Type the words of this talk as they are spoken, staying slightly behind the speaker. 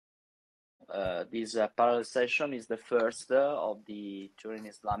this parallel session is the first of the Turin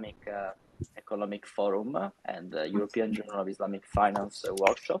Islamic Economic Forum and the European Journal of Islamic Finance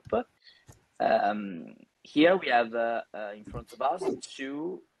workshop. Here we have in front of us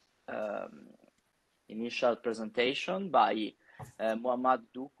two initial presentation by Muhammad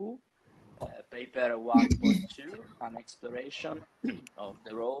Duku, paper 1.2, an exploration of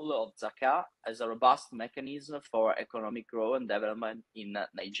the role of Zakah as a robust mechanism for economic growth and development in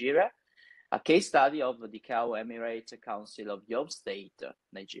Nigeria, a case study of the Tikau Emirate Council of Yobe State,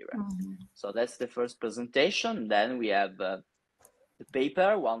 Nigeria. So that's the first presentation. Then we have the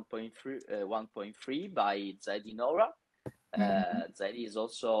paper 1.3 by Zaidi Noura. Zaidi is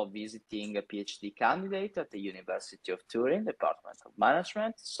also visiting a PhD candidate at the University of Turin, Department of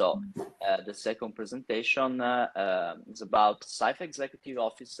Management. So the second presentation is about chief executive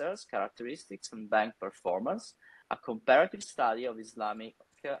officers, characteristics, and bank performance, a comparative study of Islamic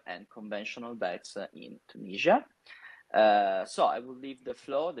and conventional banks in Tunisia. So I will leave the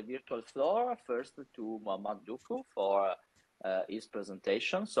floor, the virtual floor, first to Muhammad Duku for his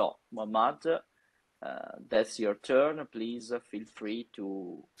presentation. So Muhammad, that's your turn. Please feel free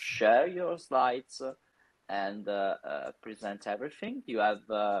to share your slides and present everything. You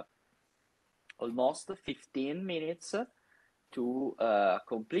have almost 15 minutes to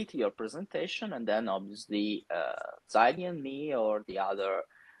complete your presentation, and then obviously Zaidi and me or the other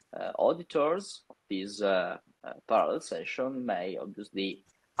auditors of this parallel session may obviously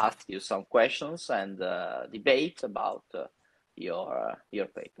ask you some questions and debate about your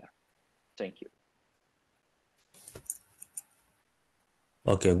paper. Thank you.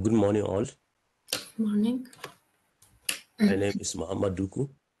 Okay, good morning all. Morning. My name is Muhammad Duku.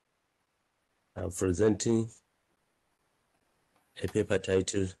 I'm presenting a paper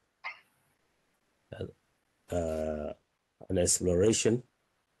titled An Exploration,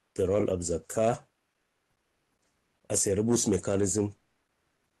 the Role of Zakah as a Robust Mechanism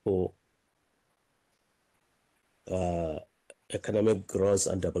for Economic Growth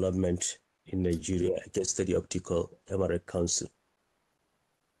and Development in Nigeria, a case study of Tikau Emirate Council.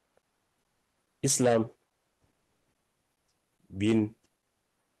 Islam, being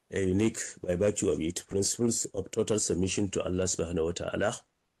a unique by virtue of its principles of total submission to Allah subhanahu wa ta'ala,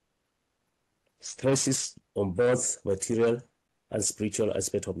 stresses on both material and spiritual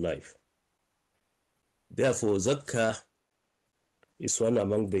aspect of life. Therefore, Zakah is one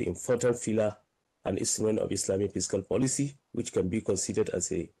among the important pillar and instrument of Islamic fiscal policy, which can be considered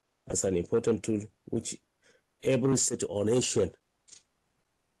as an important tool which every state or nation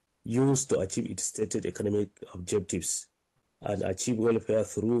used to achieve its stated economic objectives and achieve welfare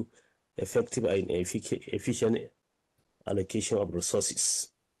through effective and efficient allocation of resources,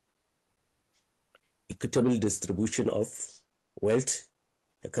 equitable distribution of wealth,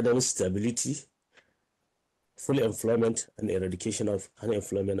 economic stability, full employment, and eradication of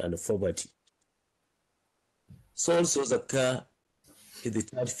unemployment and poverty. So also Zakah is the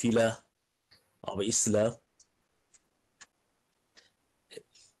third pillar of Islam.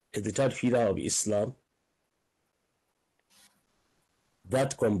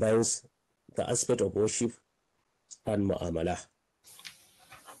 That combines the aspect of worship and mu'amalah.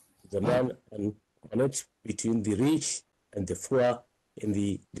 The man and connect between the rich and the poor in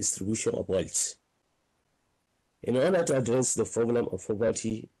the distribution of wealth. In order to address the problem of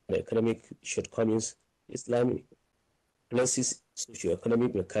poverty and economic shortcomings, Islam places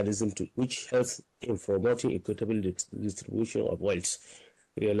socio-economic mechanism which helps in promoting equitable distribution of wealth,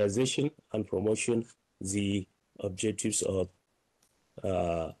 realization and promotion the objectives of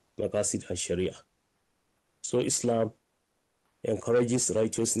Maqasid and Sharia. So Islam encourages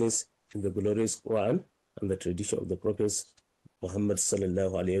righteousness in the glorious Quran and the tradition of the Prophet Muhammad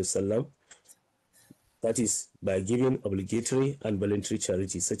sallallahu alaihi wasallam. That is by giving obligatory and voluntary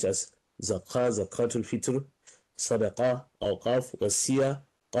charity such as Zakah, Zakatul Fitr, Sadaqah, Awqaf, Wasiyah,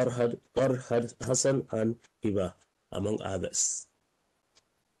 Qarhad, Hasan, and Hiba, among others.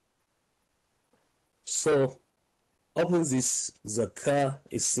 So, often this Zakah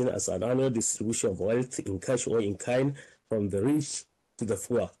is seen as an annual distribution of wealth in cash or in kind from the rich to the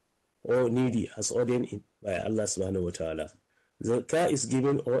poor or needy as ordained by Allah subhanahu wa ta'ala. Zakah is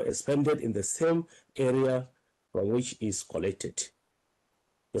given or expended in the same area from which it is collected.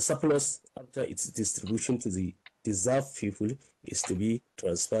 The surplus after its distribution to the deserved people is to be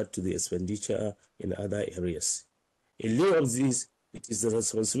transferred to the expenditure in other areas. In lieu of this, it is the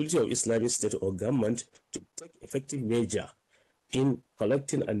responsibility of Islamic State or government to take effective measure in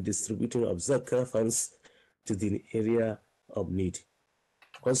collecting and distributing of Zakah funds to the area of need.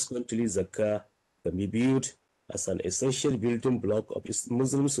 Consequently, Zakah can be viewed as an essential building block of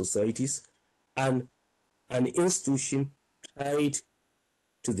Muslim societies and an institution tied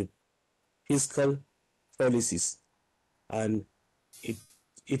to the fiscal policies, and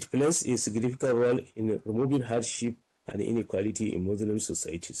it plays a significant role in removing hardship and inequality in Muslim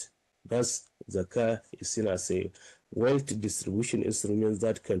societies. Thus, Zakah is seen as a wealth distribution instrument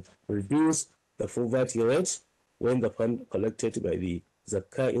that can reduce the poverty rate when the fund collected by the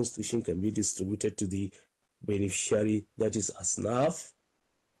Zakah institution can be distributed to the beneficiary, that is Asnaf,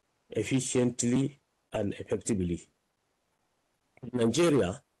 efficiently and effectively. In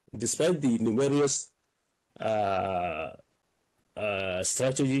Nigeria, despite the numerous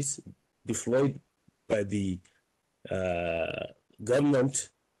strategies deployed by the government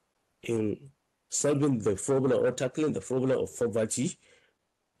in solving the problem or tackling the problem of poverty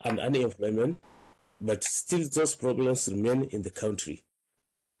and unemployment, but still those problems remain in the country.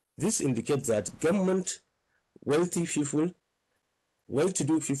 This indicates that government, wealthy people,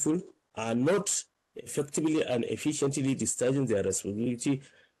 well-to-do people are not effectively and efficiently discharging their responsibility,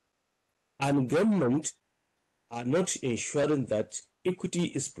 and government are not ensuring that equity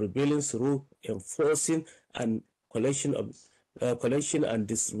is prevailing through enforcing and collection and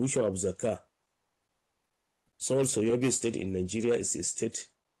distribution of zakah. So also Yobe State in Nigeria is a state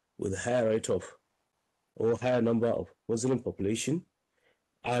with a higher rate of or higher number of Muslim population,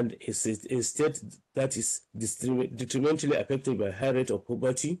 and is a state that is detrimentally affected by high rate of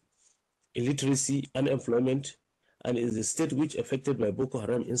poverty, illiteracy, unemployment, and is a state which affected by Boko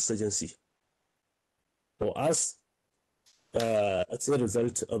Haram insurgency. For us, as a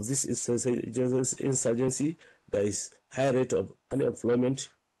result of this insurgency, there is high rate of unemployment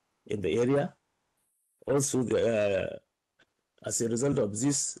in the area. Also, as a result of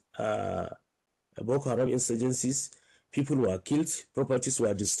this Boko Haram insurgencies, people were killed, properties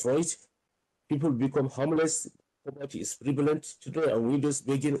were destroyed, people become homeless, poverty is prevalent, children and widows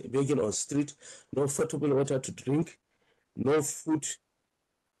begging on street, no potable water to drink, no food,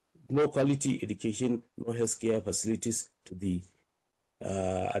 no quality education, no healthcare facilities to the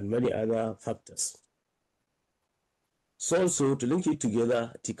and many other factors. So also to link it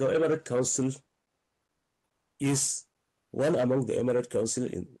together, Tikau Emirate Council is one among the Emirate Council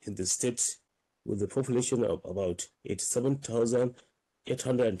in the state with a population of about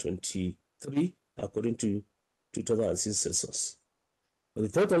 87,823 according to 2006 census. With a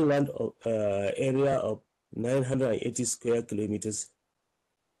total land of, area of 980 square kilometers.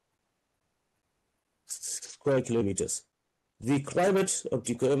 The climate of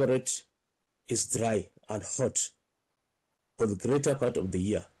Tikau Emirate is dry and hot for the greater part of the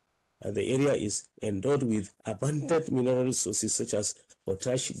year, and the area is endowed with abundant mineral resources such as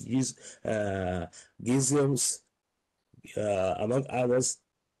potash, giziums, among others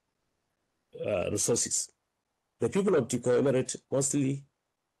resources. The people of Tikau Emirate mostly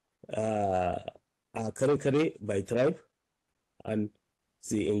are Kare by tribe, and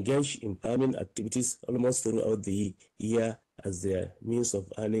they engage in farming activities almost throughout the year as their means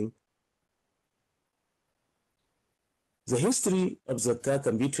of earning. The history of Zakah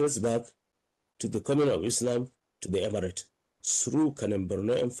can be traced back to the coming of Islam to the Emirate through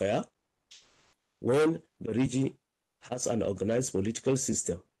Kinabalu Empire, when the region has an organized political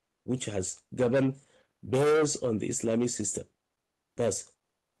system which has governed based on the Islamic system. Thus,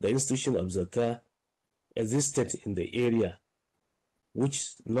 the institution of Zakah existed in the area, which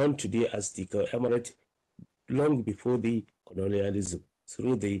is known today as the Emirate, long before the colonialism,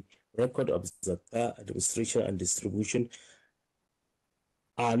 through the record of Zakah administration and distribution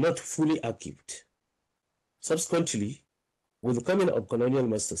are not fully archived. Subsequently, with the coming of colonial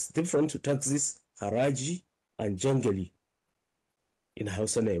masters, different taxes, haraji and jangali in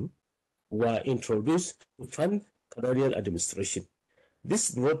Hausa name, were introduced to fund colonial administration.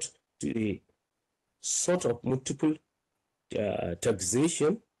 This brought to a sort of multiple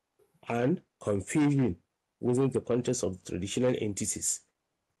taxation and confusion within the context of traditional entities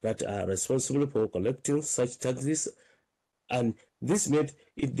that are responsible for collecting such taxes, and this made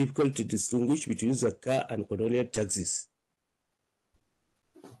it difficult to distinguish between Zakah and colonial taxes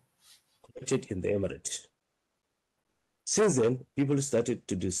collected in the Emirate. Since then, people started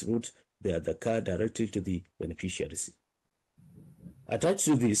to distribute their Zakah directly to the beneficiaries. Attached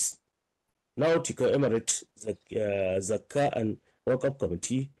to this, now Tikau Emirate Zakah and Wakaf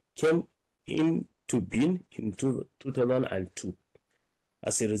Committee came into being in 2002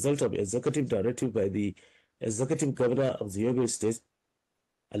 as a result of executive directive by the executive governor of the Yobe State,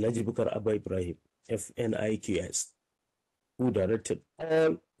 Alhaji Bukar Abba Ibrahim, FNIQS, who directed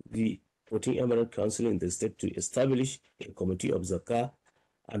all the 14 Emirate Council in the state to establish a committee of Zakah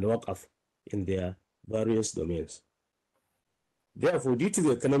and Waqf in their various domains. Therefore, due to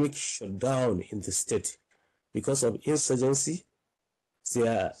the economic shutdown in the state because of insurgency,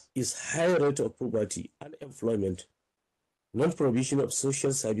 there is high rate of poverty, unemployment, non-provision of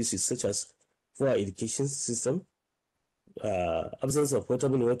social services such as poor education system, absence of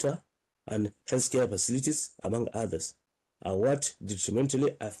potable water, and healthcare facilities, among others, are what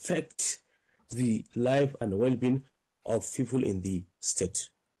detrimentally affect the life and well-being of people in the state.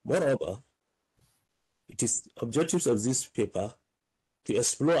 Moreover, it is objectives of this paper to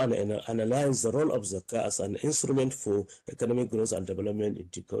explore and analyze the role of Zakah as an instrument for economic growth and development in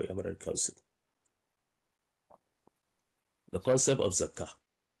Tikau Emirate Council. The concept of Zakah.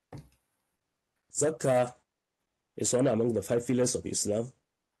 Zakah is one among the 5 pillars of Islam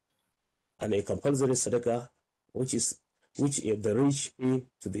and a compulsory sadaqah which the rich pay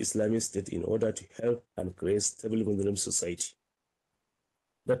to the Islamic State in order to help and create stable Muslim society.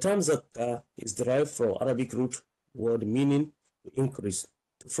 The term Zakah is derived from Arabic root word meaning to increase,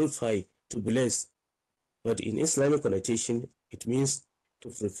 to fructify, to bless, but in Islamic connotation, it means to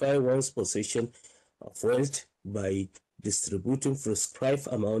purify one's possession of wealth by distributing prescribed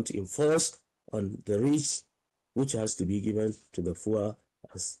amount imposed on the rich, which has to be given to the poor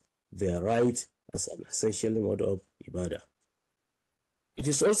as their right as an essential mode of ibadah. It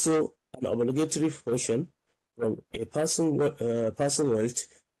is also an obligatory portion from a person's wealth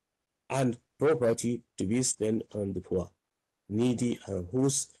and property to be spent on the poor, needy, and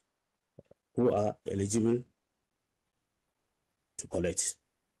who are eligible to collect.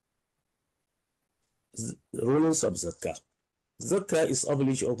 The rulings of Zakah. Zakah is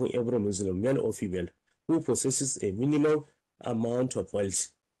obliged upon every Muslim, male or female, who possesses a minimum amount of wealth.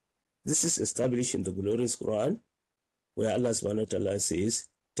 This is established in the glorious Quran, where Allah subhanahu wa ta'ala says,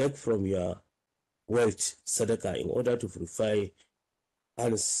 take from your wealth, sadaqah, in order to purify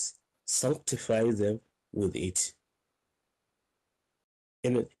and sanctify them with it.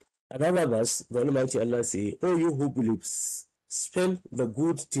 In another verse, the Almighty Allah says, O you who believe, spend the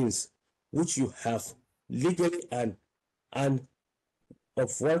good things which you have legally and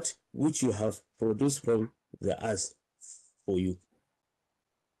of what which you have produced from the earth for you.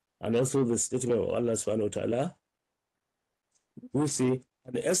 And also the statement of Allah subhanahu wa ta'ala, who say,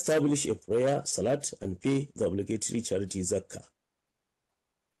 and establish a prayer, salat, and pay the obligatory charity zakah.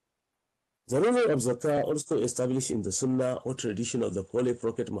 The rule of zakah also established in the sunnah or tradition of the Holy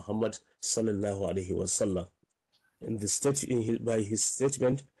Prophet Muhammad sallallahu alaihi wasallam, by his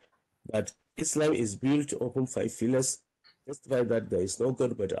statement that Islam is built upon 5 pillars, testify that there is no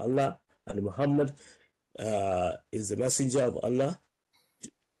God but Allah, and Muhammad is the messenger of Allah,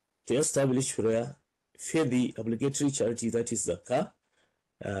 to establish prayer, pay the obligatory charity, that is zakah,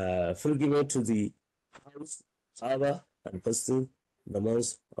 pilgrimage to the house, Sabah, and fasting the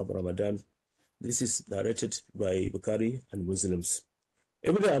month of Ramadan. This is narrated by Bukhari and Muslims.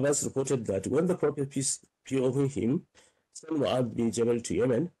 Ibn Abbas reported that when the Prophet, peace be upon him, sent Mu'adh bin Jabal to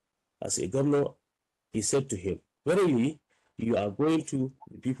Yemen as a governor, he said to him, verily, you are going to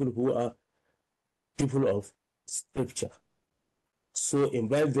the people who are people of scripture. So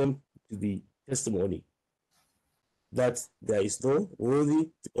invite them to the testimony that there is no worthy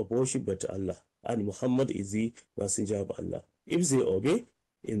of worship but Allah, and Muhammad is the messenger of Allah. If they obey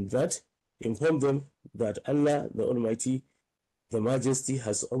in that, inform them that Allah, the Almighty, the Majesty,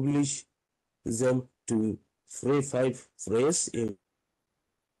 has obliged them to pray 5 prayers in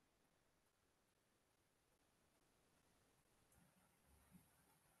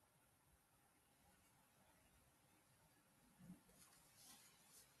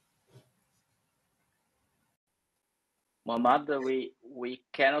Mohammad, we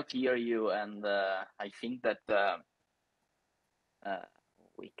cannot hear you, and I think that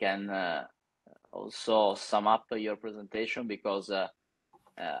we can also sum up your presentation, because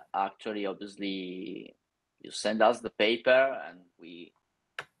actually, obviously, you send us the paper, and we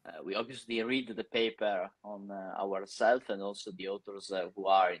obviously read the paper on ourselves, and also the authors who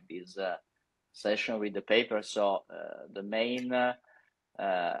are in this session read the paper. So the main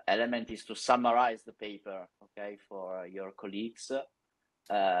element is to summarize the paper, okay, for your colleagues.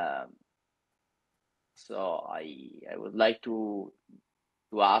 So I would like to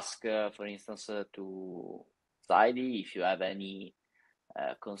ask, for instance, to Zaidi, if you have any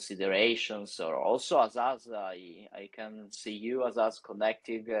considerations, or also Asas, I can see you, Asas,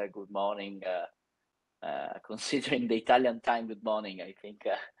 connecting. Good morning. Considering the Italian time, good morning. I think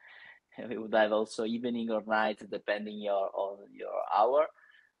we would have also evening or night, depending on your hour.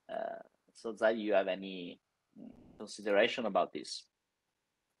 So Zaidi, you have any consideration about this?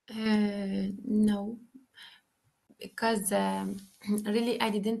 No, because really I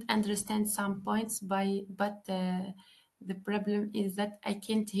didn't understand some points but The problem is that I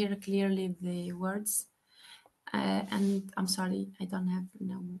can't hear clearly the words. And I'm sorry, I don't have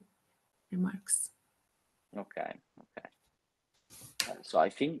no remarks. Okay. So I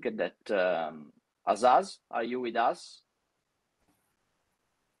think that Asas, are you with us?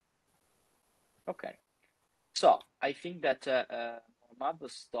 Okay. So I think that Mohd will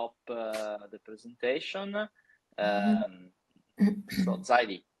stop the presentation. So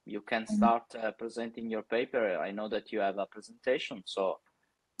Zaidi, you can start presenting your paper. I know that you have a presentation, so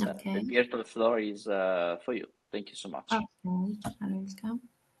Okay. the virtual floor is for you. Thank you so much. Okay, you're welcome.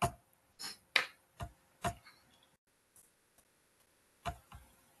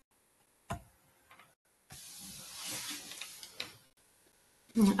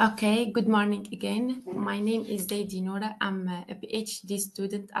 Okay, good morning again. My name is Zaidi Noura. I'm a PhD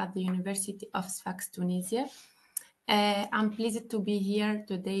student at the University of Sfax, Tunisia. I'm pleased to be here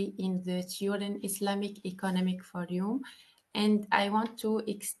today in the Turin Islamic Economic Forum, and I want to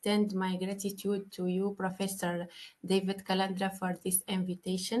extend my gratitude to you, Professor David Calandra, for this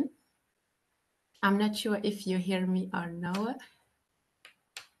invitation. I'm not sure if you hear me or no.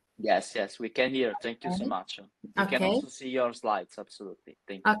 Yes, we can hear. Thank you so much. We can also see your slides. Absolutely.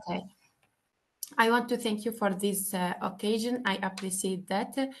 Thank you. Okay. I want to thank you for this occasion. I appreciate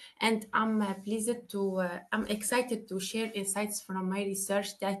that. And I'm I'm excited to share insights from my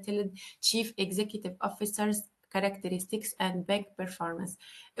research titled Chief Executive Officers, Characteristics and Bank Performance,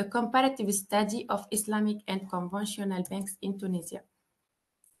 a comparative study of Islamic and conventional banks in Tunisia.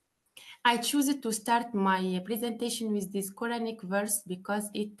 I choose to start my presentation with this Quranic verse because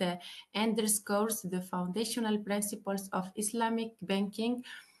it underscores the foundational principles of Islamic banking,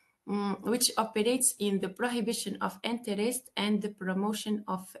 which operates in the prohibition of interest and the promotion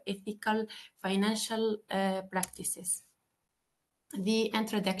of ethical financial practices. The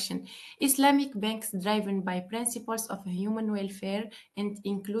introduction. Islamic banks driven by principles of human welfare and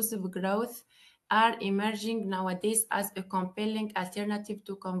inclusive growth are emerging nowadays as a compelling alternative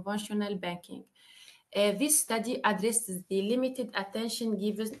to conventional banking. This study addresses the limited attention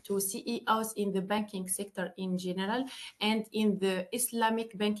given to CEOs in the banking sector in general and in the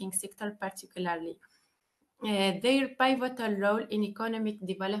Islamic banking sector particularly. Their pivotal role in economic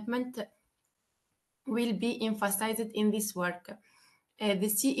development will be emphasized in this work. The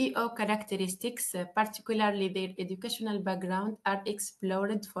CEO characteristics, particularly their educational background, are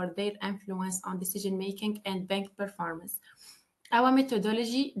explored for their influence on decision-making and bank performance. Our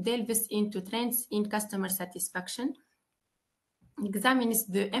methodology delves into trends in customer satisfaction, examines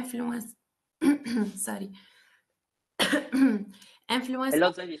the influence, influence.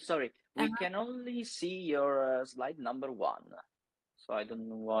 Hello, Zaidi. Sorry, we can only see your slide number 1. So I don't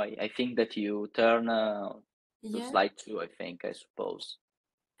know why. I think that you turn to slide 2, I suppose.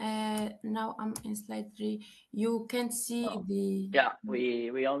 Now I'm in slide 3. You can see the... Yeah,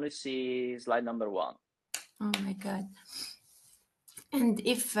 we only see slide number 1. Oh my God. And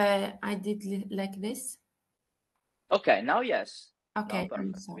if I did like this? Okay, now yes. Okay, now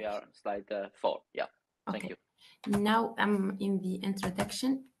perfect. We are on slide 4. Yeah, thank you. Now I'm in the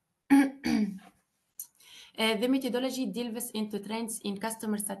introduction. The methodology delves into trends in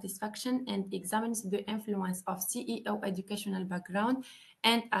customer satisfaction and examines the influence of CEO educational background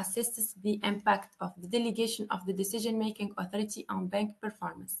and assesses the impact of the delegation of the decision-making authority on bank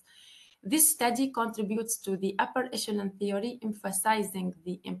performance. This study contributes to the upper echelon theory, emphasizing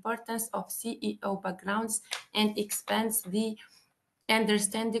the importance of CEO backgrounds and expands the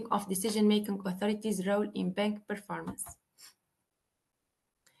understanding of decision-making authorities' role in bank performance.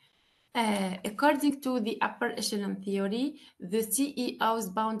 According to the upper echelon theory, the CEO's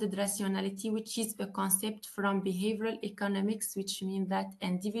bounded rationality, which is a concept from behavioral economics, which means that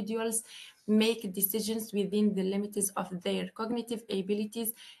individuals make decisions within the limits of their cognitive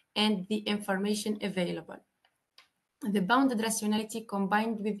abilities and the information available. The bounded rationality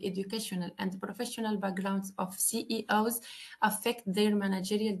combined with educational and professional backgrounds of CEOs affect their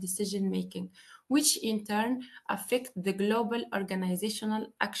managerial decision-making, which in turn affect the global organizational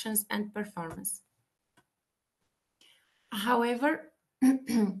actions and performance. However,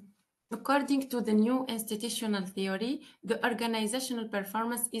 according to the new institutional theory, the organizational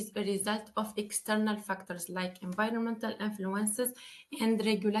performance is a result of external factors like environmental influences and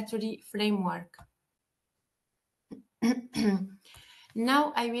regulatory framework.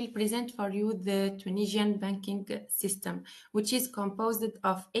 Now I will present for you the Tunisian banking system, which is composed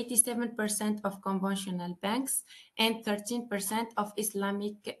of 87% of conventional banks and 13% of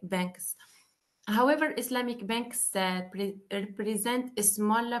Islamic banks. However, Islamic banks represent a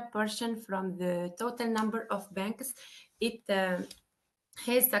smaller portion from the total number of banks. It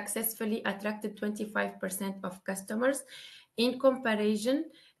has successfully attracted 25% of customers. In comparison,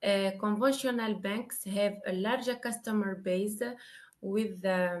 conventional banks have a larger customer base with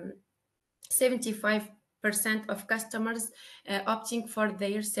 75% of customers opting for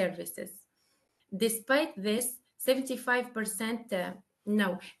their services. Despite this, 75%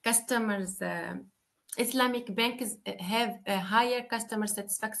 customers, Islamic banks have a higher customer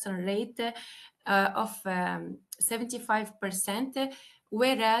satisfaction rate of 75%,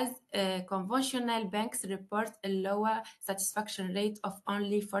 whereas conventional banks report a lower satisfaction rate of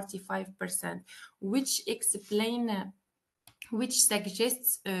only 45%, which which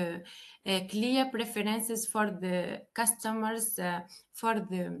suggests clear preferences for the customers for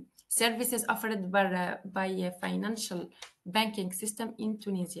the services offered by a financial banking system in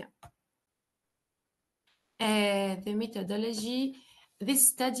Tunisia. The methodology. This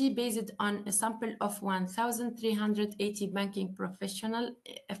study, based on a sample of 1,380 banking professionals,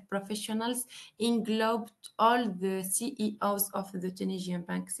 englobed all the CEOs of the Tunisian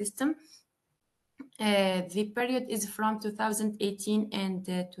bank system. The period is from 2018 and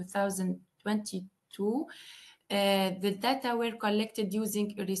 2022. The data were collected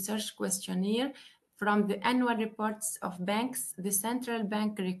using a research questionnaire from the annual reports of banks. The central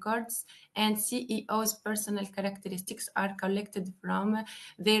bank records and CEOs' personal characteristics are collected from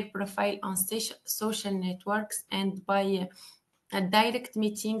their profile on social networks and by direct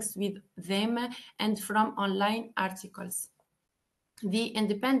meetings with them and from online articles. The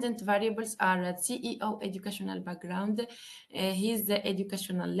independent variables are CEO educational background, his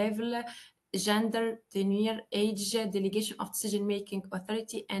educational level, gender, tenure, age, delegation of decision-making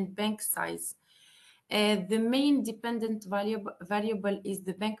authority, and bank size. The main dependent variable is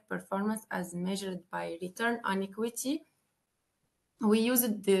the bank performance as measured by return on equity. We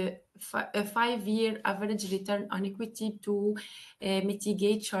used the 5-year average return on equity to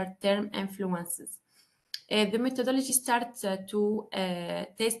mitigate short-term influences. The methodology starts to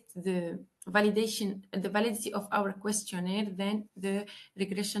test the validity of our questionnaire, then the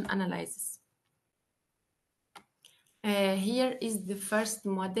regression analysis. Here is the first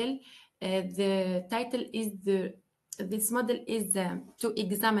model. The title is this model is to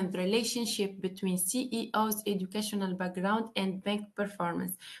examine the relationship between CEOs' educational background and bank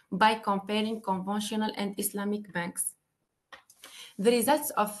performance by comparing conventional and Islamic banks. The results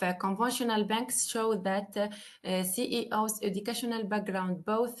of conventional banks show that CEOs' educational background,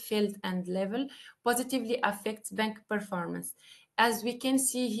 both field and level, positively affects bank performance. As we can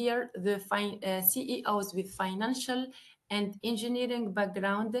see here, the CEOs with financial and engineering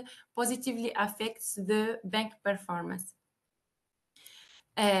background positively affects the bank performance.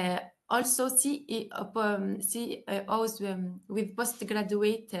 Also, CEOs with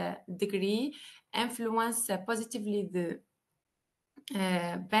postgraduate degree influence positively the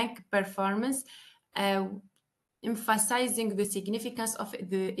bank performance, emphasizing the significance of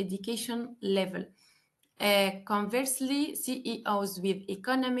the education level. Conversely, CEOs with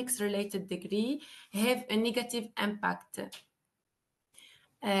economics-related degree have a negative impact.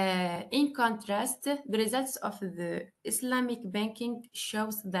 In contrast, the results of the Islamic banking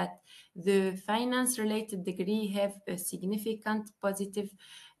shows that the finance-related degree have a significant positive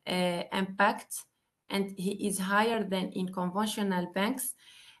impact, and he is higher than in conventional banks.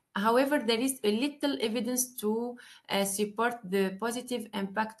 However, there is a little evidence to support the positive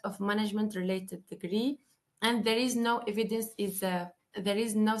impact of management-related degree, and there is no evidence there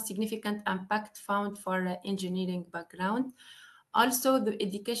is no significant impact found for engineering background. Also, the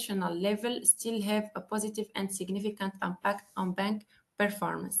educational level still have a positive and significant impact on bank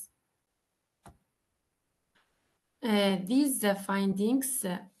performance. These findings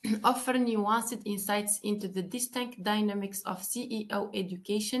offer nuanced insights into the distinct dynamics of CEO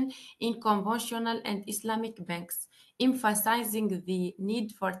education in conventional and Islamic banks, emphasizing the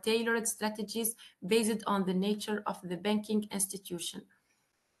need for tailored strategies based on the nature of the banking institution.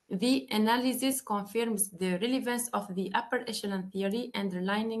 The analysis confirms the relevance of the upper echelon theory,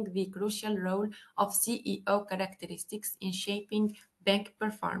 underlining the crucial role of CEO characteristics in shaping bank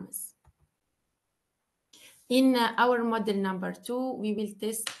performance. In our model number 2, we will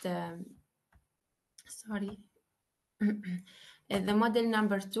test, the model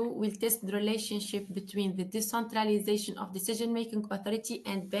number 2 will test the relationship between the decentralization of decision-making authority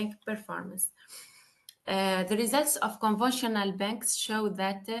and bank performance. The results of conventional banks show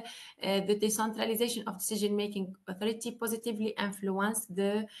that the decentralization of decision-making authority positively influenced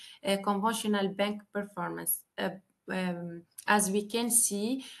the conventional bank performance. As we can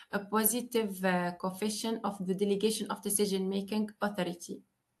see, a positive coefficient of the delegation of decision-making authority.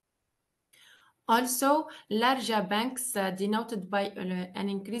 Also, larger banks denoted by an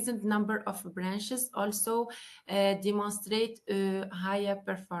increasing number of branches also demonstrate higher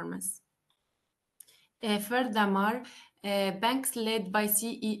performance. Furthermore, banks led by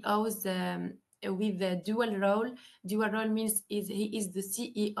CEOs with a dual role. Dual role means he is the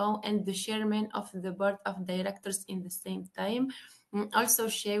CEO and the chairman of the board of directors in the same time. Also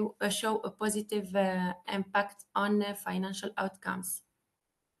show a positive impact on financial outcomes.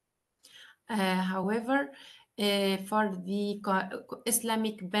 However, for the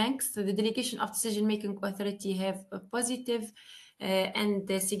Islamic banks, the delegation of decision-making authority have a positive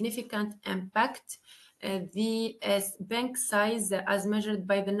and significant impact. The bank size, as measured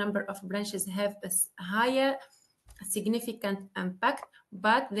by the number of branches, have a higher significant impact,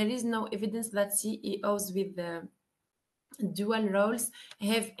 but there is no evidence that CEOs with dual roles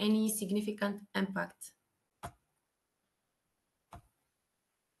have any significant impact.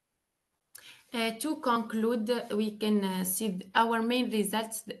 To conclude, we can see our main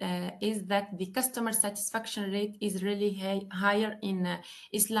results is that the customer satisfaction rate is really higher in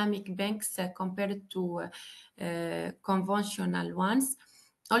Islamic banks compared to conventional ones.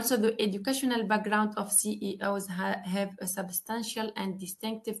 Also, the educational background of CEOs have a substantial and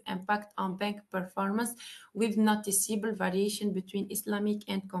distinctive impact on bank performance, with noticeable variation between Islamic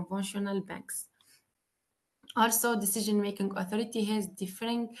and conventional banks. Also, decision-making authority has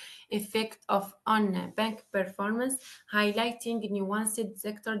differing effect on bank performance, highlighting nuanced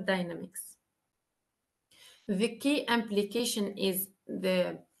sector dynamics. The key implication is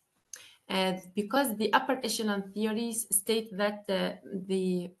because the upper echelon theories state that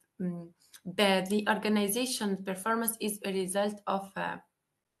the organization performance is a result of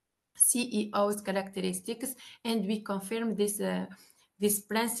CEO's characteristics, and we confirm this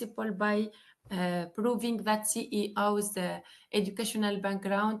principle by proving that CEO's educational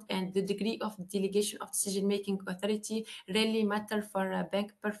background and the degree of delegation of decision-making authority really matter for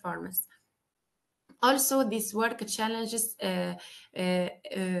bank performance. Also, this work challenges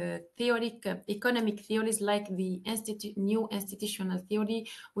economic theories like the new institutional theory,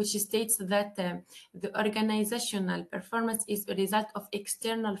 which states that the organizational performance is a result of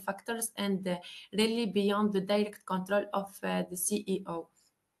external factors and really beyond the direct control of the CEO.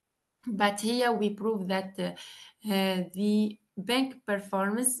 But here we prove that the bank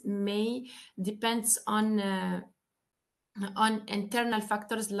performance may depends on internal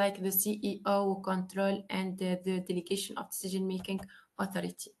factors like the CEO control and the delegation of decision-making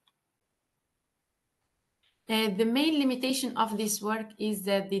authority. The main limitation of this work is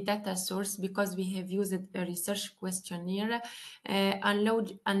the data source, because we have used a research questionnaire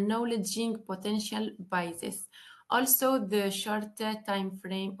acknowledging potential biases. Also, the short time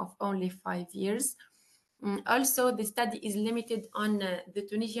frame of only 5 years. Also, the study is limited on the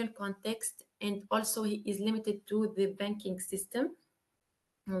Tunisian context, and also he is limited to the banking system.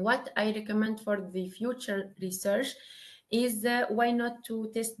 What I recommend for the future research is why not to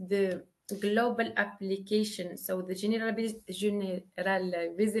test the global application, so the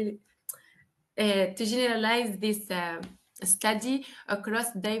to generalize this study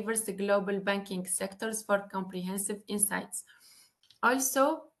across diverse global banking sectors for comprehensive insights.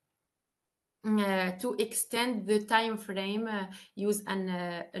 Also, to extend the time frame, use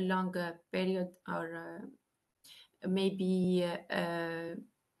a longer period, or maybe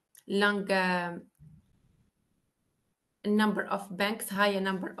longer number of banks, higher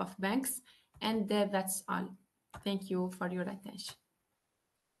number of banks, and that's all. Thank you for your attention.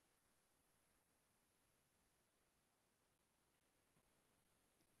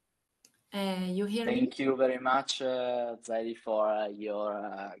 You hear me? Thank you very much, Zaidi, for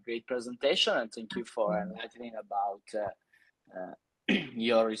your great presentation, and thank you for enlightening about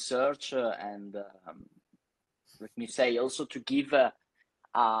your research, and let me say also to give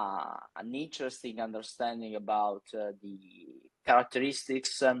an interesting understanding about the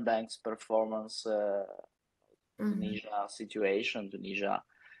characteristics and bank's performance, Tunisia situation, Tunisia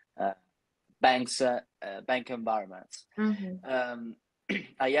banks, bank environments.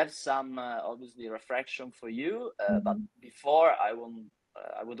 I have some obviously reflection for you, but before I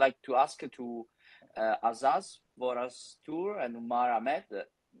would like to ask to Asas Worasutr and Ahmed.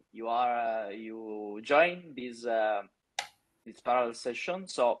 You join this parallel session,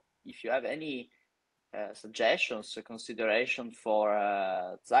 so if you have any suggestions or consideration for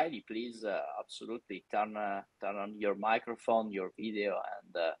Zaidi, please absolutely turn on your microphone, your video,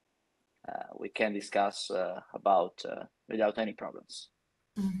 and we can discuss about without any problems.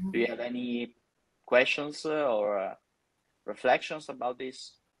 Do you have any questions or reflections about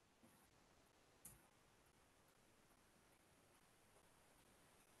this?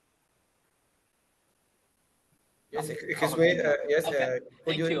 Yes, excuse me. Yes, okay. could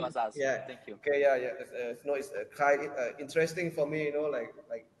Thank you, Asas. Yeah. Thank you. Okay, yeah, yeah. No, it's quite interesting for me. Like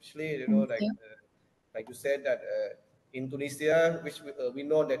actually, Thank you. like you said that in Tunisia, which we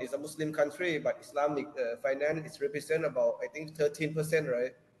know that it's a Muslim country, but Islamic finance is represent about I think 13%,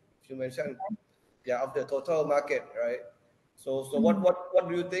 right? If you mentioned, yeah, of the total market, right? So what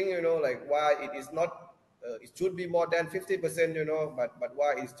do you think? Like why it is not? It should be more than 50%, but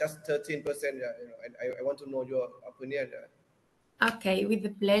why it's just 13%? Yeah, and I want to know your opinion. Okay, with the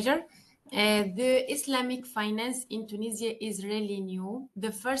pleasure. The Islamic finance in Tunisia is really new.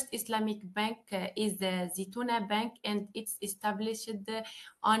 The first Islamic bank is the Zitouna Bank, and it's established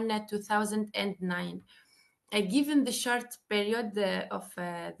on 2009. Given the short period of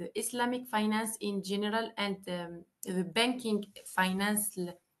the Islamic finance in general and the banking finance,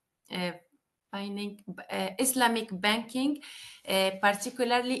 uh, Islamic banking,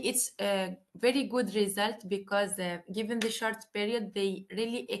 particularly, it's a very good result because given the short period, they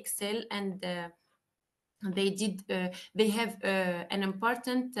really excel and they have an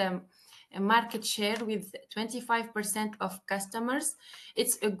important market share with 25% of customers.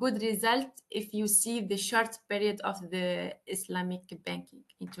 It's a good result if you see the short period of the Islamic banking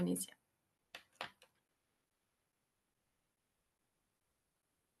in Tunisia.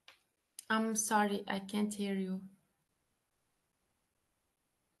 I'm sorry, I can't hear you.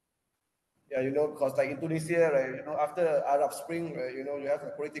 Yeah, because like in Tunisia, right, after Arab Spring, right, you have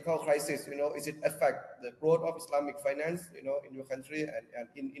a political crisis, is it affect the growth of Islamic finance, in your country, and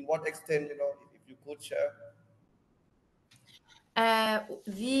in what extent, if you could share?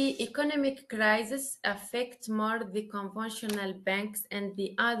 The economic crisis affects more the conventional banks and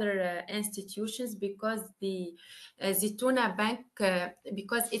the other institutions because the Zitouna Bank,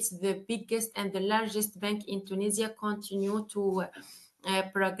 because it's the biggest and the largest bank in Tunisia, continue to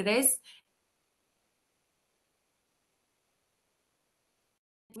progress.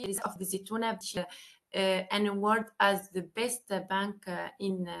 Of the Zitouna, an award as the best bank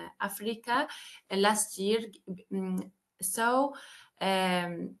in Africa last year. So, how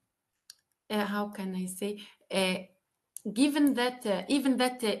can I say? Given that, even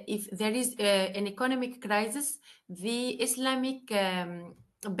that if there is an economic crisis, the Islamic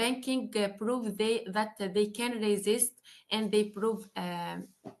banking prove that they can resist, and they prove and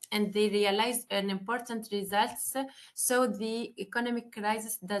they realize an important results. So the economic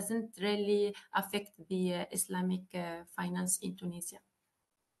crisis doesn't really affect the Islamic finance in Tunisia.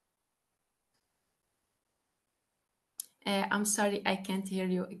 I'm sorry, I can't hear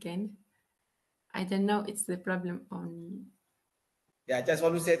you again. I don't know, it's the problem on. Yeah, I just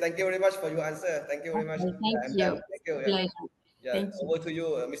want to say thank you very much for your answer. Thank you very much. Okay, thank I'm you. done. Thank you. Yeah, Pleasure. yeah. Thank you. Over to you,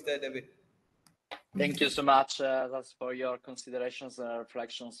 Mr. David. Thank you so much, that's for your considerations and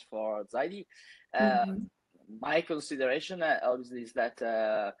reflections for Zaidi. My consideration, obviously, is that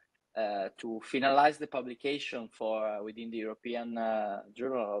to finalize the publication for within the European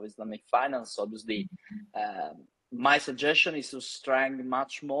Journal of Islamic Finance, obviously, my suggestion is to strengthen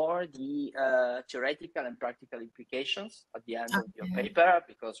much more the theoretical and practical implications at the end of your paper,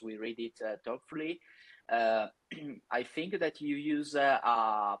 because we read it thoughtfully. I think that you use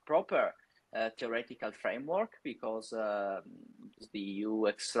a proper theoretical framework, because you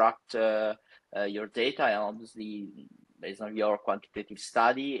extract your data, and obviously based on your quantitative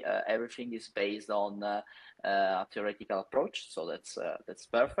study, everything is based on a theoretical approach, so that's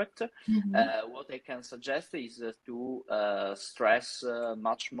perfect. What I can suggest is to stress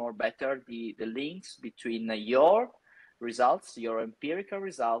much more better the links between your results, your empirical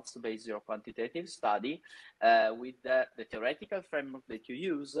results based on your quantitative study, with the theoretical framework that you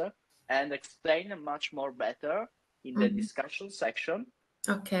use, and explain much more better in the discussion section.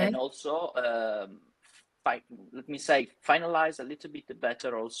 Okay. And also, let me say, finalize a little bit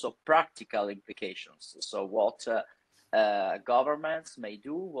better also practical implications. So what governments may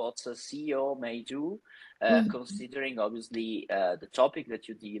do, what a CEO may do, considering obviously the topic that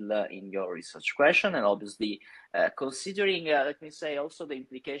you deal in your research question, and obviously considering, let me say, also the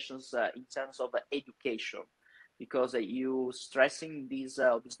implications in terms of education. Because you stressing this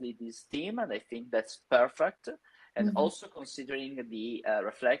obviously this theme, and I think that's perfect. And also considering the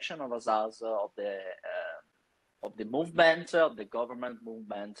reflection of Asas of the movement, of the government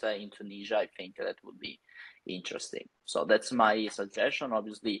movement in Tunisia, I think that would be interesting. So that's my suggestion.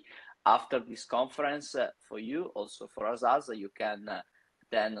 Obviously, after this conference, for you, also for Asas, you can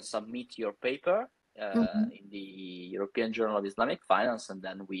then submit your paper in the European Journal of Islamic Finance, and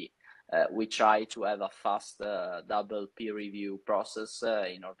then we try to have a fast double peer review process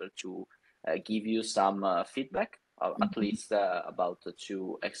in order to give you some feedback at least about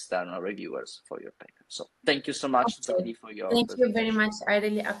 2 external reviewers for your paper. So thank you so much, Zaidi, for your Thank you very presentation. much. I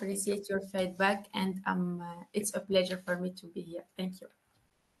really appreciate your feedback, and it's a pleasure for me to be here. Thank you.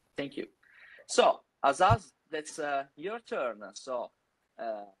 Thank you. So, Asas, that's your turn. So,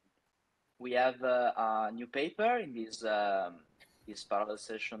 we have a new paper in this parallel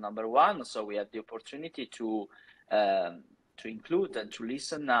session number 1. So we have the opportunity to include and to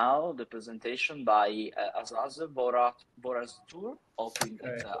listen now the presentation by Asas Worasutr, hoping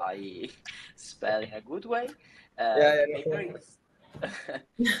that I spell in a good way. The paper is.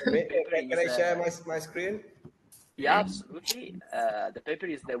 Can I share my screen? Yeah, absolutely. The paper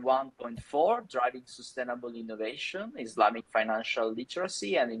is the 1.4, Driving Sustainable Innovation, Islamic Financial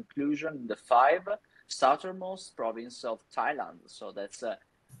Literacy and Inclusion in the 5 Southernmost province of Thailand. So that's,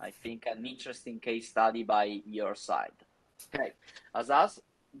 I think, an interesting case study by your side. Okay, Asas,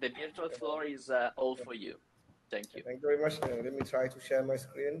 the virtual floor is all for you. Thank you. Thank you very much. Let me try to share my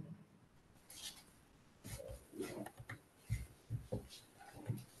screen.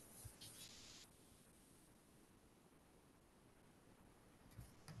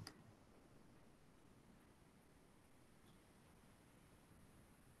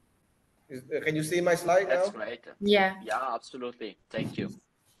 Can you see my slide now? That's great. Yeah. Yeah, absolutely. Thank you.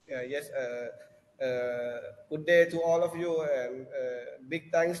 Yes. Good day to all of you, and big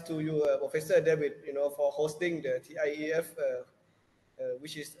thanks to you, Professor David, for hosting the TIEF,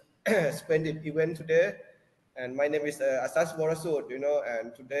 which is a splendid event today. And my name is Asas Worasutr,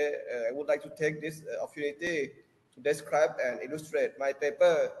 and today I would like to take this opportunity to describe and illustrate my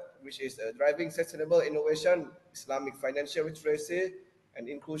paper, which is Driving Sustainable Innovation, Islamic Financial Literacy and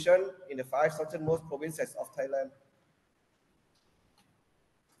Inclusion in the 5 southernmost provinces of Thailand.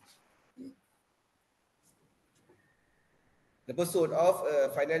 The pursuit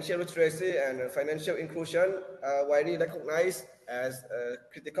of financial literacy and financial inclusion are widely recognized as a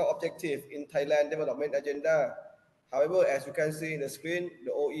critical objective in Thailand development agenda. However, as you can see in the screen,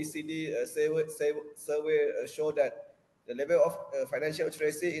 the OECD survey show that the level of financial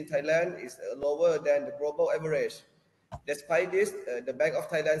literacy in Thailand is lower than the global average. Despite this, the Bank of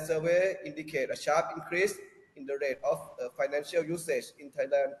Thailand survey indicate a sharp increase in the rate of financial usage in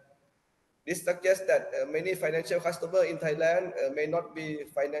Thailand. This suggests that many financial customers in Thailand may not be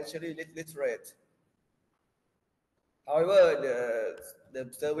financially literate. However, the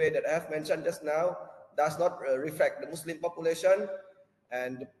survey that I have mentioned just now does not reflect the Muslim population,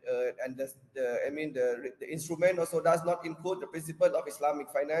 and the instrument also does not include the principle of Islamic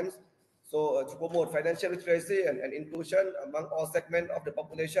finance. So to promote financial literacy and inclusion among all segments of the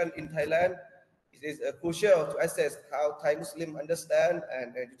population in Thailand, it is crucial to assess how Thai Muslims understand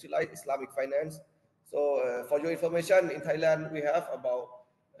and utilize Islamic finance. So for your information, in Thailand, we have about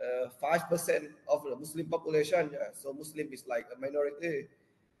 5% of the Muslim population. So Muslim is like a minority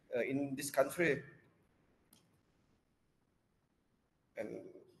in this country. And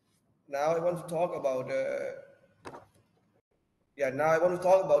now I want to talk about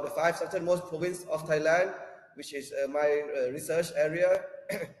the 5 southernmost province of Thailand, which is my research area.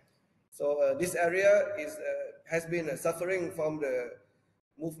 So this area has been suffering from the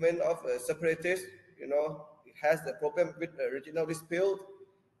movement of separatists. It has the problem with regional dispute,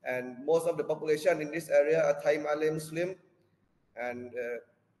 and most of the population in this area are Thai Malay Muslim. And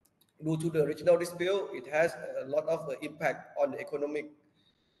due to the regional dispute, it has a lot of impact on the economic.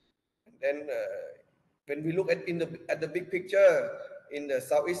 And then when we look at the big picture in the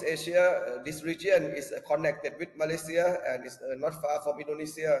Southeast Asia, this region is connected with Malaysia and is not far from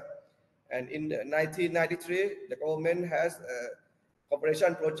Indonesia. And in 1993, the government has a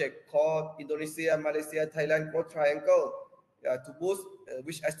cooperation project called Indonesia, Malaysia, Thailand Growth Triangle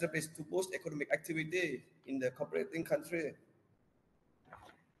which established to boost economic activity in the cooperating country.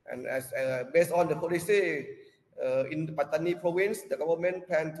 And as based on the policy in the Pattani province, the government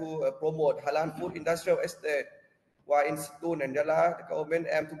plan to promote halal food industrial estate, while in Situn and Yala, the government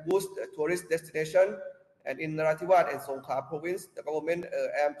aim to boost tourist destination. And in Narathiwat and Songkhla province, the government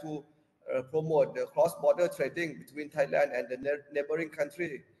aim to promote the cross-border trading between Thailand and the neighboring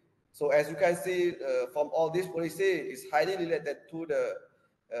country. So as you can see from all this policy, is highly related to the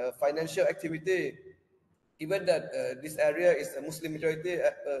financial activity. Even that this area is a Muslim majority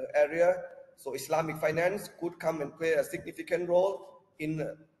area, so Islamic finance could come and play a significant role in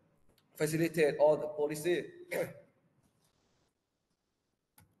facilitate all the policy.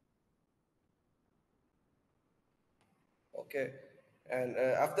 Okay, and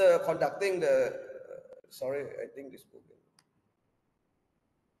after conducting the,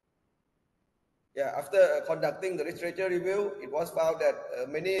 after conducting the literature review, it was found that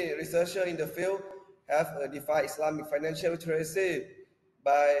many researchers in the field have defined Islamic financial literacy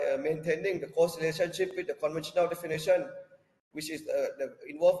by maintaining the close relationship with the conventional definition, which is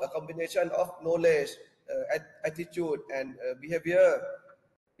involve a combination of knowledge, attitude, and behavior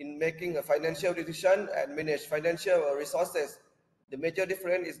in making a financial decision and manage financial resources. The major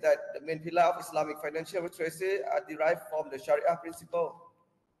difference is that the main pillar of Islamic financial literacy are derived from the Sharia principle.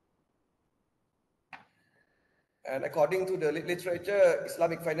 And according to the literature,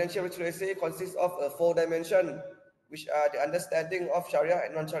 Islamic financial literacy consists of 4 dimensions, which are the understanding of Sharia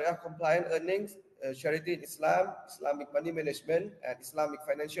and non-Sharia compliant earnings, charity in Islam, Islamic money management, and Islamic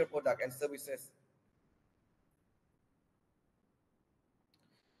financial product and services.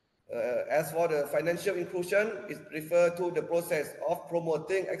 As for the financial inclusion, it refers to the process of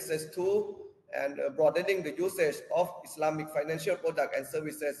promoting access to and broadening the usage of Islamic financial product and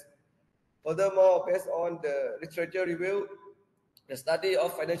services. Furthermore, based on the literature review, the study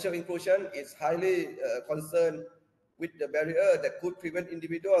of financial inclusion is highly concerned with the barrier that could prevent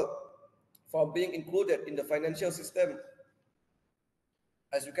individuals from being included in the financial system.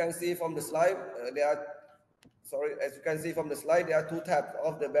 As you can see from the slide, as you can see from the slide, there are 2 types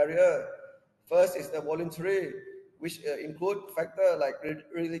of the barrier. First is the voluntary, which include factors like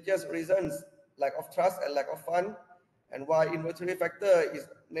religious reasons, lack of trust and lack of fund, and while involuntary factor is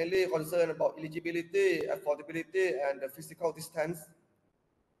mainly concerned about eligibility, affordability, and the physical distance.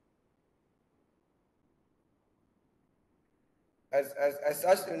 As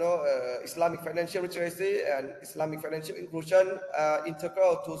such, Islamic financial literacy and Islamic financial inclusion are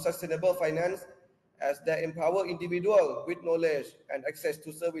integral to sustainable finance, as they empower individuals with knowledge and access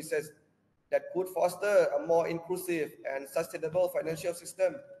to services that could foster a more inclusive and sustainable financial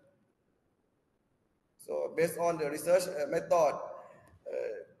system. So based on the research method,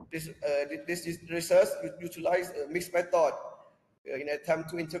 this research utilizes a mixed method in an attempt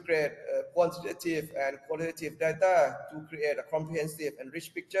to integrate quantitative and qualitative data to create a comprehensive and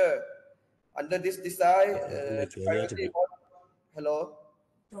rich picture. Under this design, hello?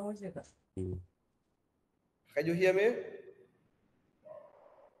 Can you hear me?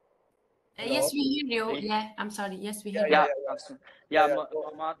 Yes, we hear you. Yeah, I'm sorry. Yes, we hear you.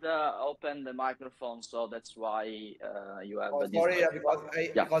 Mohd opened the microphone, so that's why you have. Oh, sorry,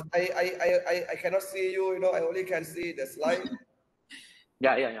 because I cannot see you. I only can see the slide.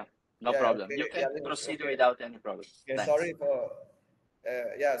 No problem. Okay. You can proceed without any problem. Okay, sorry for.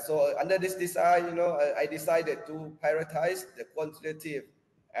 So under this design, I decided to prioritize the quantitative,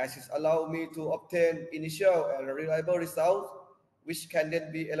 as it allows me to obtain initial and reliable results, which can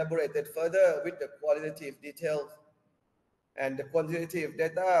then be elaborated further with the qualitative details. And the quantitative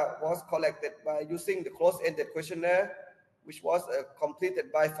data was collected by using the closed-ended questionnaire, which was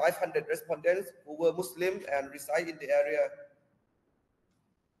completed by 500 respondents who were Muslim and reside in the area.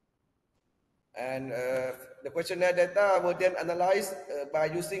 And the questionnaire data were then analyzed by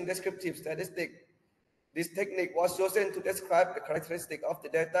using descriptive statistics. This technique was chosen to describe the characteristics of the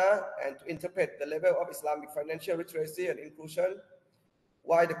data and to interpret the level of Islamic financial literacy and inclusion,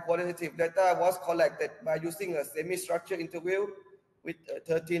 while the qualitative data was collected by using a semi-structured interview with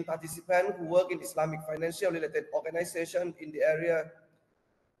 13 participants who work in Islamic financial related organizations in the area.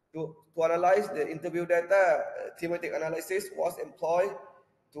 To analyze the interview data, thematic analysis was employed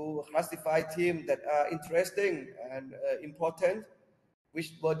to classify themes that are interesting and important,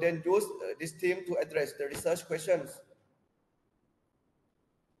 which were then used this team to address the research questions.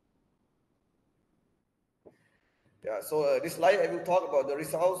 So this slide I will talk about the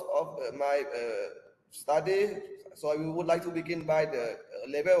results of my study. So I would like to begin by the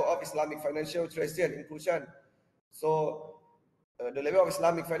level of Islamic financial literacy and inclusion. So the level of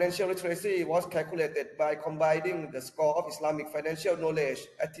Islamic financial literacy was calculated by combining the score of Islamic financial knowledge,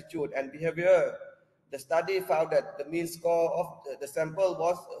 attitude, and behavior. The study found that the mean score of the sample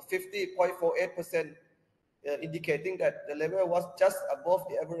was 50.48%, indicating that the level was just above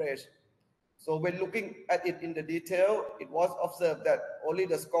the average. So when looking at it in the detail, it was observed that only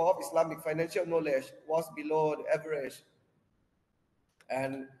the score of Islamic financial knowledge was below the average.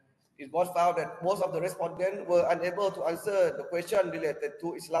 And it was found that most of the respondents were unable to answer the question related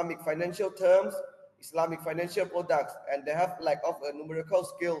to Islamic financial terms, Islamic financial products, and they have lack of numerical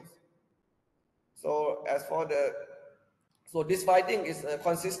skills. So this finding is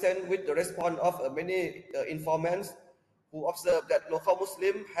consistent with the response of many informants who observe that local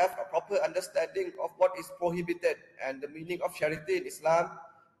Muslims have a proper understanding of what is prohibited and the meaning of charity in Islam.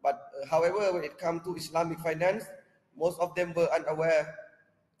 But however, when it comes to Islamic finance, most of them were unaware.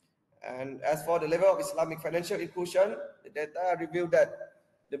 And as for the level of Islamic financial inclusion, the data revealed that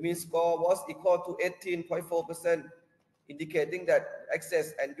the mean score was equal to 18.4%, indicating that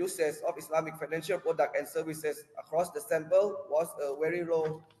access and usage of Islamic financial product and services across the sample was very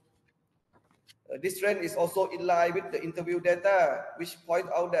low. This trend is also in line with the interview data, which point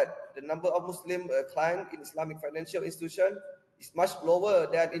out that the number of Muslim clients in Islamic financial institutions is much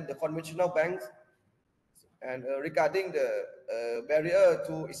lower than in the conventional banks. And regarding the barrier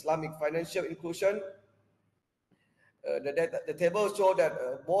to Islamic financial inclusion, the table show that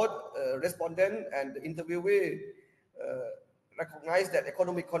both respondent and the interviewee recognize that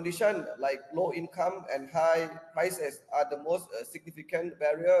economic conditions like low income and high prices are the most significant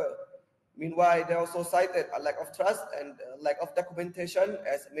barrier. Meanwhile, they also cited a lack of trust and lack of documentation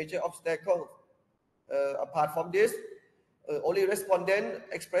as major obstacles. Apart from this, only respondent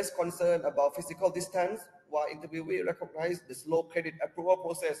expressed concern about physical distance, while interviewee recognized the slow credit approval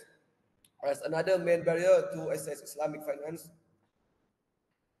process as another main barrier to access Islamic finance.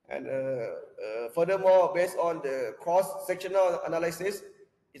 And furthermore, based on the cross-sectional analysis,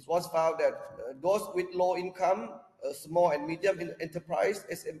 it was found that those with low income, small and medium enterprise,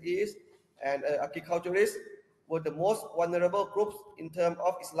 SMEs, and agriculturists were the most vulnerable groups in terms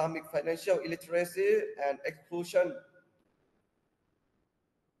of Islamic financial illiteracy and exclusion.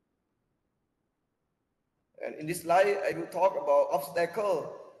 And in this slide, I will talk about obstacles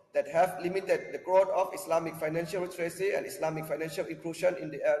that have limited the growth of Islamic financial literacy and Islamic financial inclusion in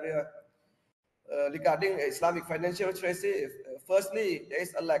the area. Regarding Islamic financial literacy, firstly, there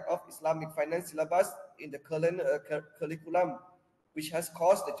is a lack of Islamic finance syllabus in the current curriculum, which has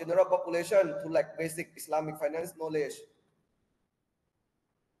caused the general population to lack basic Islamic finance knowledge.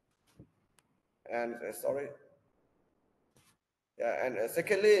 And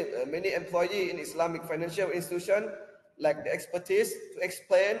secondly, many employees in Islamic financial institutions lack the expertise to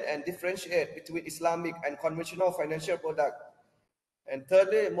explain and differentiate between Islamic and conventional financial products. And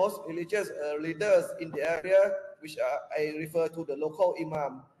thirdly, most religious leaders in the area, which I refer to the local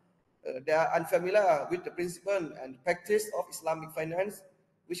imam, they are unfamiliar with the principle and practice of Islamic finance,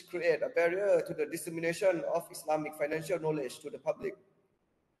 which create a barrier to the dissemination of Islamic financial knowledge to the public.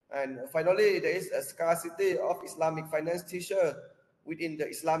 And finally, there is a scarcity of Islamic finance teachers within the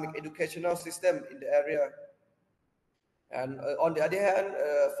Islamic educational system in the area. And on the other hand,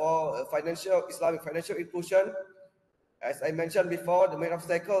 for Islamic financial inclusion, as I mentioned before, the main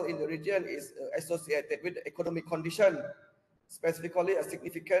obstacle in the region is associated with the economic condition. Specifically, a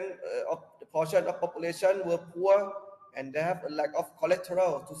significant of the portion of population were poor and they have a lack of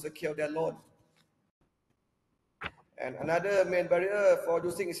collateral to secure their loan. And another main barrier for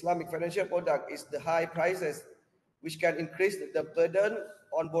using Islamic financial product is the high prices, which can increase the burden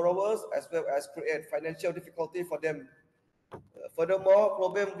on borrowers as well as create financial difficulty for them. Furthermore,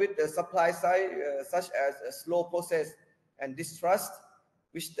 problems with the supply side, such as a slow process and distrust,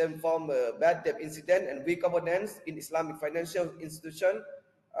 which stem from bad debt incident and weak governance in Islamic financial institution,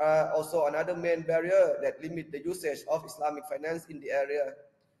 are also another main barrier that limit the usage of Islamic finance in the area.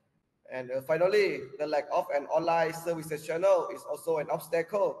 And finally, the lack of an online services channel is also an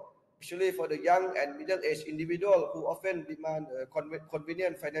obstacle, especially for the young and middle-aged individual who often demand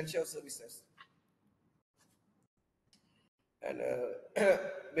convenient financial services. And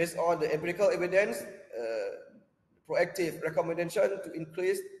based on the empirical evidence, proactive recommendation to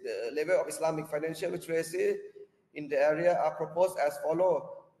increase the level of Islamic financial literacy in the area are proposed as follows.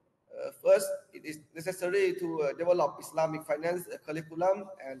 First, it is necessary to develop Islamic finance curriculum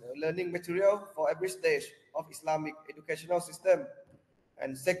and learning material for every stage of Islamic educational system.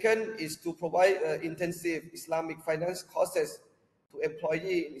 And second is to provide intensive Islamic finance courses to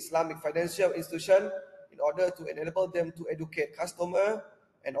employees in Islamic financial institutions in order to enable them to educate customers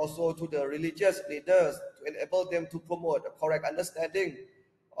and also to the religious leaders to enable them to promote a correct understanding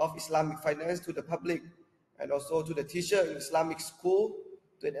of Islamic finance to the public, and also to the teacher in Islamic school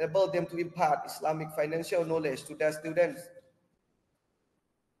to enable them to impart Islamic financial knowledge to their students.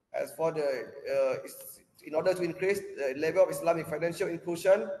 As for the, in order to increase the level of Islamic financial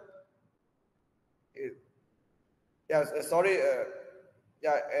inclusion,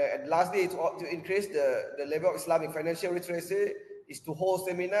 and lastly, to increase the level of Islamic financial literacy is to hold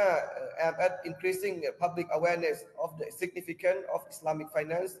seminar at increasing public awareness of the significance of Islamic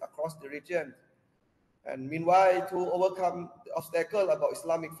finance across the region. And meanwhile, to overcome the obstacle about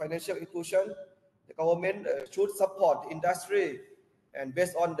Islamic financial inclusion, the government should support the industry, and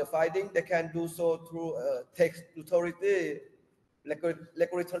based on the finding, they can do so through tax authority,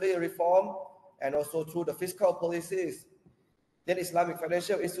 regulatory reform, and also through the fiscal policies. Then Islamic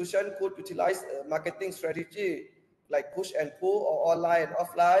financial institution could utilize a marketing strategy like push and pull or online and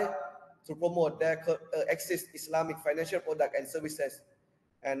offline to promote their access Islamic financial product and services.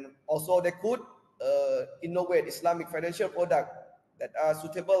 And also they could innovate Islamic financial products that are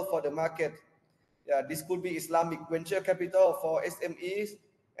suitable for the market. Yeah, this could be Islamic venture capital for SMEs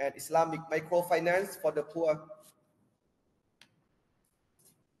and Islamic microfinance for the poor.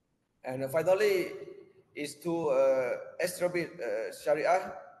 And finally, is to establish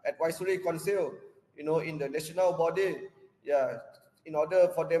Sharia Advisory Council, in the national body, yeah, in order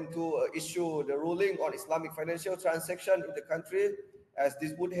for them to issue the ruling on Islamic financial transaction in the country, as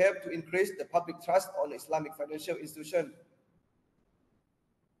this would help to increase the public trust on Islamic financial institution.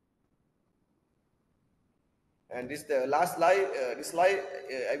 And this the last slide. This slide,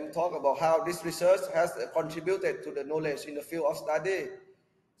 I will talk about how this research has contributed to the knowledge in the field of study.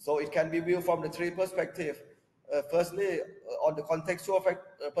 So it can be viewed from the three perspectives. Firstly, on the contextual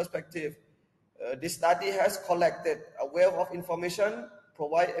perspective, this study has collected a wealth of information,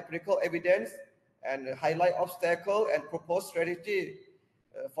 provide empirical evidence, and highlight obstacles and propose strategy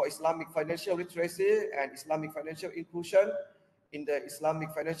for Islamic financial literacy and Islamic financial inclusion in the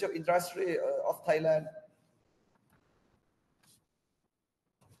Islamic financial industry of Thailand.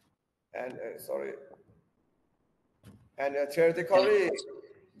 And theoretically,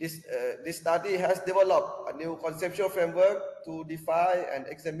 this study has developed a new conceptual framework to define and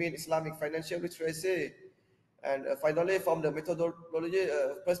examine Islamic financial literacy. And finally, from the methodology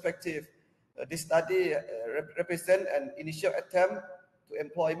perspective, this study represents an initial attempt to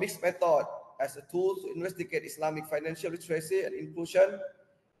employ mixed method as a tool to investigate Islamic financial literacy and inclusion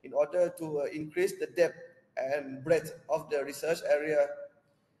in order to increase the depth and breadth of the research area.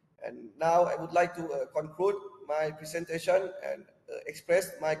 And now I would like to conclude my presentation and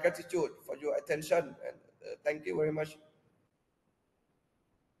express my gratitude for your attention, and thank you very much.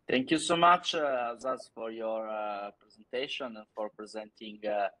 Thank you so much, Asas, for your presentation and for presenting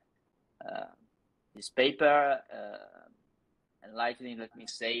this paper, enlightening, let me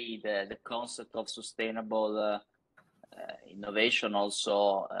say, the concept of sustainable innovation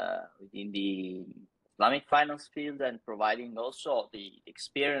also within the Islamic finance field, and providing also the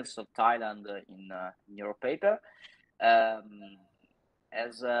experience of Thailand in your paper.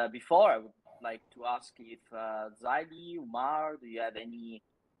 As before, I would like to ask if Zaidi, Umar, do you have any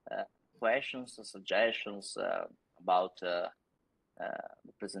questions or suggestions about the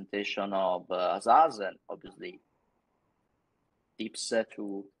presentation of Asas, and obviously tips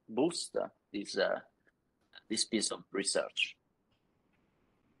to boost this piece of research?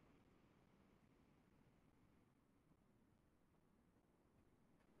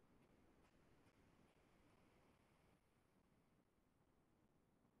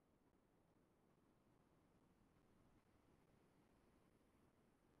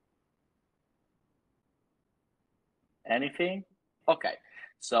 Anything? Okay,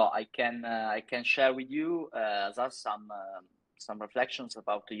 so I can share with you some reflections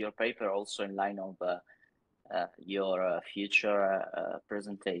about your paper, also in line of your future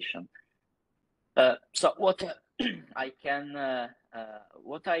presentation. So what I can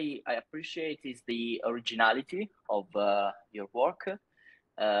what I appreciate is the originality of your work.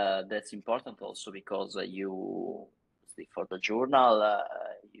 That's important also because you, for the journal,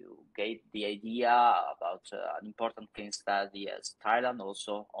 you gave the idea about an important case study as Thailand,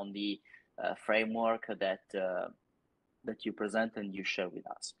 also on the framework that you present and you share with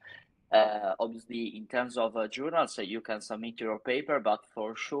us. Obviously, in terms of journals, you can submit your paper, but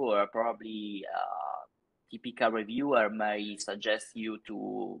for sure, probably typical reviewer may suggest you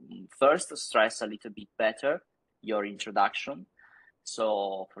to first stress a little bit better your introduction.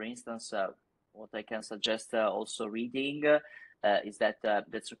 So, for instance, what I can suggest also reading is that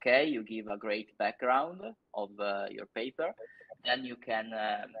that's okay. You give a great background of your paper. Then you can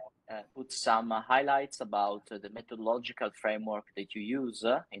put some highlights about the methodological framework that you use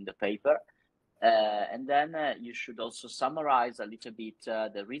in the paper. And then you should also summarize a little bit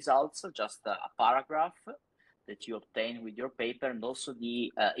the results, just a paragraph that you obtain with your paper, and also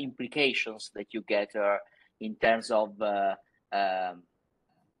the implications that you get in terms of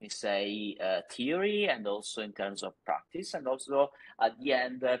we say theory, and also in terms of practice, and also at the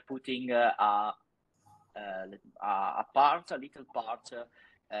end putting a little part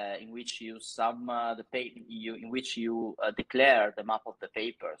in which you sum the paper, in which you declare the map of the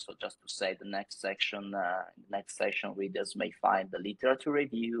paper. So just to say, the next section readers may find the literature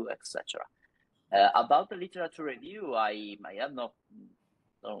review, etc. About the literature review, I have no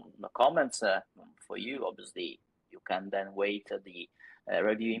comments for you. Obviously, you can then wait the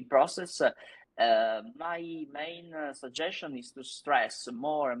reviewing process. My main suggestion is to stress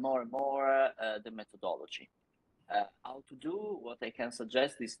more and more the methodology. How to do? What I can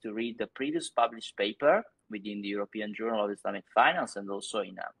suggest is to read the previous published paper within the European Journal of Islamic Finance, and also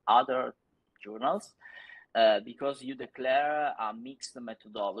in other journals, because you declare a mixed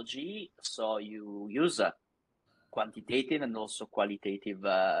methodology, so you use quantitative and also qualitative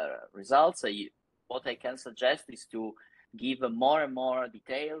results. What I can suggest is to give more and more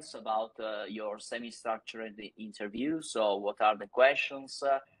details about your semi-structured interview. So what are the questions?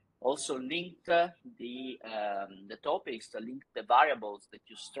 Also link the topics, link the variables that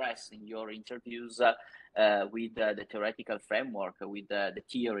you stress in your interviews with the theoretical framework, with the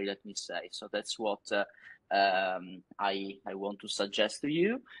theory, let me say. So that's what I want to suggest to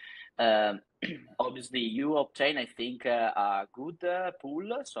you. Obviously, you obtain, I think, a good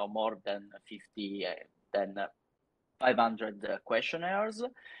pool, so more than 500 questionnaires.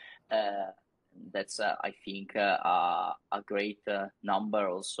 That's, I think, a great number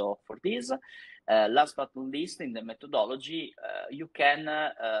also for this. Last but not least, in the methodology, you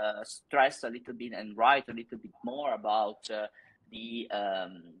can stress a little bit and write a little bit more about the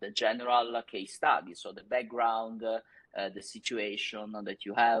general case study, so the background, the situation that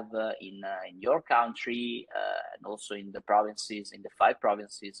you have in your country, and also in the provinces, in the 5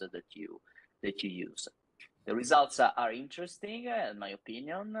 provinces that you use. The results are interesting, in my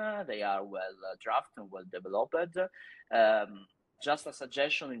opinion. They are well drafted and well developed. Just a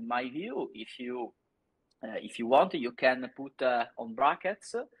suggestion, in my view, if you want, you can put on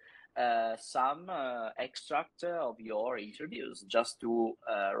brackets some extract of your interviews, just to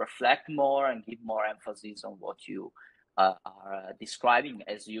reflect more and give more emphasis on what you are describing,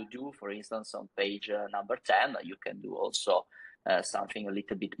 as you do, for instance, on page number 10. You can do also something a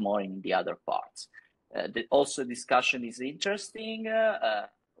little bit more in the other parts. Also, discussion is interesting.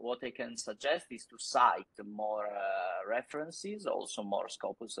 What I can suggest is to cite more references, also more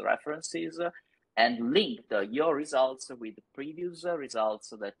Scopus references, and link your results with previous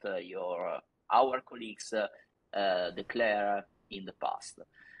results that our colleagues declare in the past.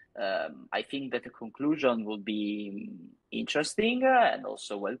 I think that the conclusion will be interesting and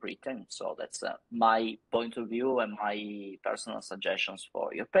also well written. So that's my point of view and my personal suggestions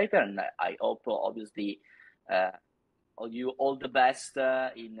for your paper. And I hope, obviously, all the best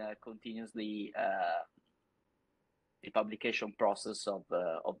in continuously the publication process of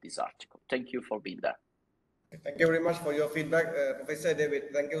this article. Thank you for being there. Thank you very much for your feedback, Professor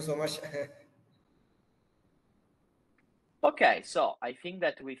David. Thank you so much. Okay, so I think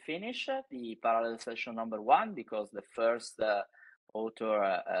that we finish the parallel session number 1, because the first author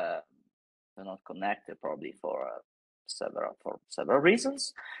are not connected, probably for several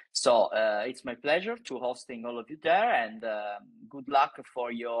reasons. So it's my pleasure to hosting all of you there, and good luck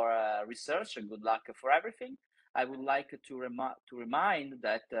for your research and good luck for everything. I would like to remind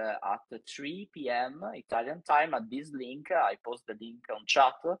that at 3 p.m. Italian time, at this link, I post the link on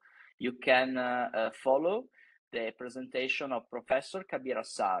chat, you can follow the presentation of Professor Kabir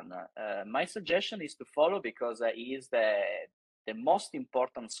Hassan. My suggestion is to follow, because he is the most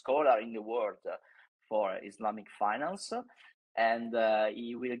important scholar in the world for Islamic finance, and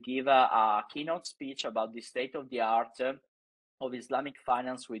he will give a keynote speech about the state of the art of Islamic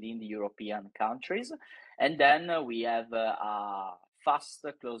finance within the European countries. And then we have a fast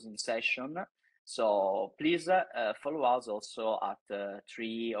closing session. So please follow us also at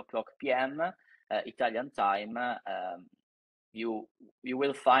 3 o'clock p.m. Italian time. You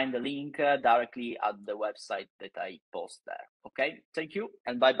will find the link directly at the website that I post there. Okay, thank you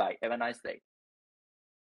and bye-bye. Have a nice day.